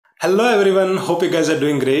Hello everyone, hope you guys are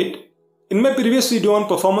doing great. In my previous video on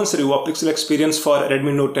performance review of Pixel Experience for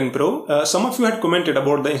Redmi Note 10 Pro, some of you had commented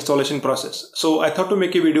about the installation process. So I thought to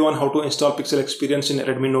make a video on how to install Pixel Experience in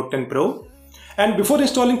Redmi Note 10 Pro. And before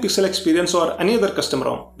installing Pixel Experience or any other custom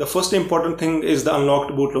ROM, the first important thing is the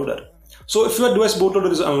unlocked bootloader. So if your device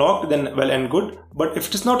bootloader is unlocked, then well and good. But if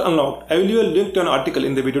it is not unlocked, I will leave a link to an article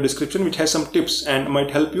in the video description which has some tips and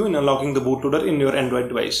might help you in unlocking the bootloader in your Android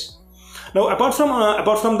device. Now, apart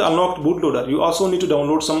from the unlocked bootloader, you also need to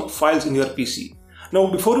download some files in your PC. Now,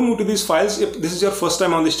 before we move to these files, if this is your first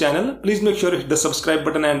time on this channel, please make sure you hit the subscribe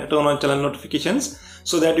button and turn on channel notifications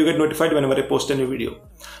so that you get notified whenever I post a new video.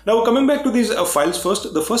 Now, coming back to these files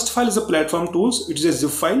first, the first file is the platform tools, which is a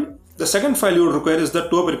zip file. The second file you will require is the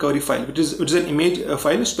TWRP recovery file, which is an image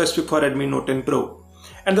file specific for Redmi Note 10 Pro.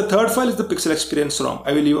 And the third file is the Pixel Experience ROM.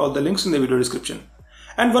 I will leave all the links in the video description.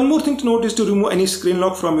 And one more thing to note is to remove any screen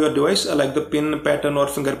lock from your device like the pin, pattern or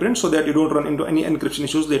fingerprint so that you don't run into any encryption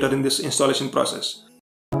issues later in this installation process.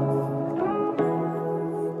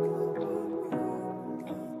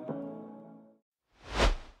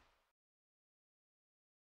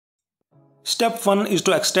 Step 1 is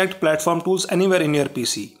to extract platform tools anywhere in your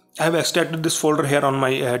PC. I have extracted this folder here on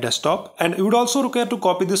my desktop, and you would also require to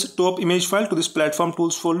copy this TWRP image file to this platform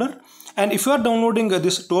tools folder. And if you are downloading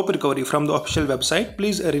this TWRP recovery from the official website,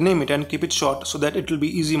 please rename it and keep it short so that it will be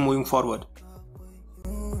easy moving forward.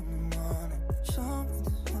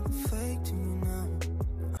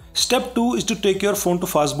 Step 2 is to take your phone to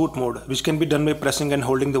Fastboot mode, which can be done by pressing and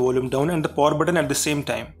holding the volume down and the power button at the same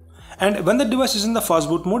time. And when the device is in the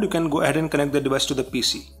Fastboot mode, you can go ahead and connect the device to the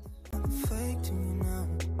PC.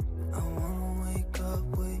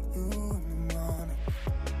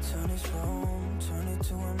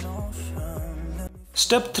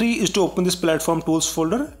 Step 3 is to open this platform tools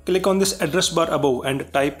folder. Click on this address bar above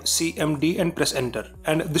and type CMD and press enter.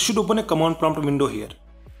 And this should open a command prompt window here.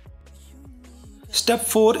 Step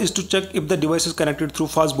 4 is to check if the device is connected through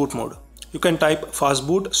Fastboot mode. You can type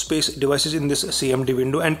Fastboot space devices in this CMD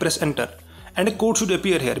window and press enter. And a code should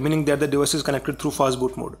appear here, meaning that the device is connected through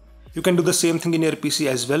Fastboot mode. You can do the same thing in your PC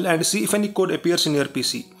as well and see if any code appears in your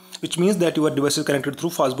PC, which means that your device is connected through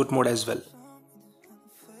Fastboot mode as well.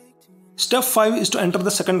 Step 5 is to enter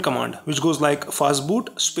the second command, which goes like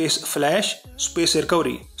fastboot space flash space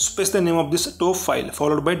recovery space the name of this TWRP file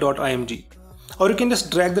followed by .img. Or you can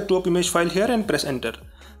just drag the TWRP image file here and press enter.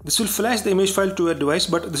 This will flash the image file to your device,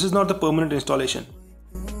 but this is not the permanent installation.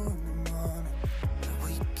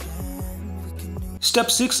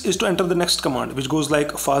 Step 6 is to enter the next command, which goes like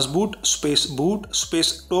fastboot space boot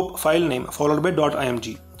space TWRP file name followed by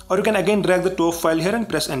 .img. Or you can again drag the TWRP file here and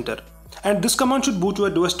press enter. And this command should boot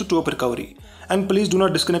your device to TWRP recovery. And please do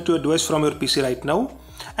not disconnect your device from your PC right now.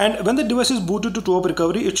 And when the device is booted to TWRP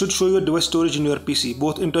recovery, it should show your device storage in your PC,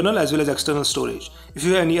 both internal as well as external storage, if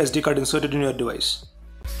you have any SD card inserted in your device.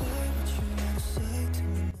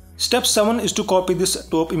 Step 7 is to copy this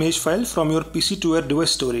TWRP image file from your PC to your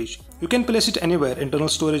device storage. You can place it anywhere, internal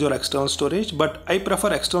storage or external storage, but I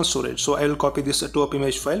prefer external storage, so I will copy this TWRP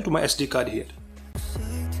image file to my SD card here.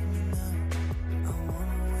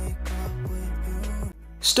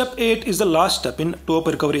 Step 8 is the last step in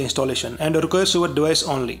TWRP recovery installation and requires your device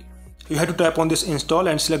only. You have to tap on this install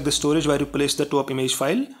and select the storage where you place the TWRP image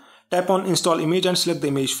file. Tap on install image and select the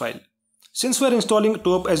image file. Since we are installing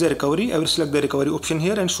TWRP as a recovery, I will select the recovery option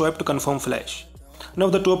here and swipe to confirm flash. Now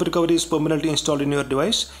the TWRP recovery is permanently installed in your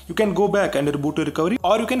device. You can go back and reboot to recovery,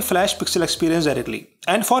 or you can flash Pixel Experience directly.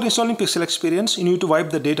 And for installing Pixel Experience, you need to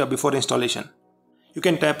wipe the data before installation. You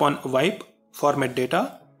can tap on wipe, format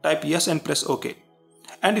data, type yes and press OK.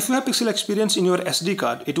 And if you have Pixel Experience in your SD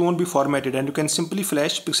card, it won't be formatted and you can simply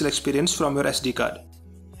flash Pixel Experience from your SD card.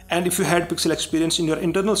 And if you had Pixel Experience in your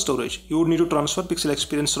internal storage, you would need to transfer Pixel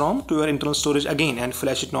Experience ROM to your internal storage again and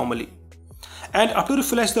flash it normally. And after you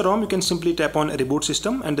flash the ROM, you can simply tap on reboot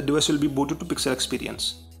system and the device will be booted to Pixel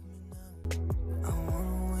Experience.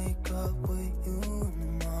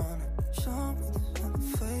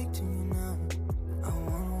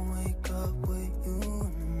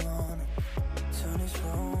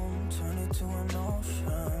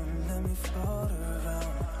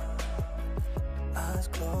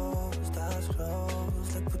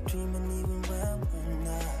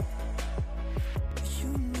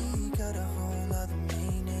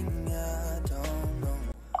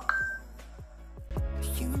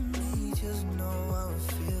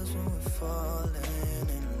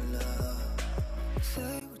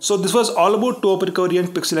 So this was all about TWRP recovery and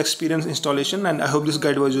Pixel Experience installation, and I hope this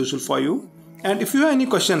guide was useful for you. And if you have any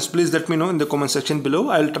questions, please let me know in the comment section below.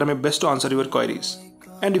 I will try my best to answer your queries.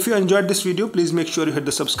 And if you enjoyed this video, please make sure you hit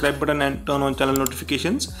the subscribe button and turn on channel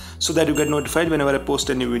notifications so that you get notified whenever I post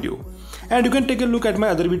a new video. And you can take a look at my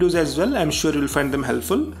other videos as well. I'm sure you'll find them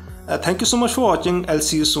helpful. Thank you so much for watching. I'll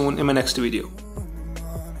see you soon in my next video.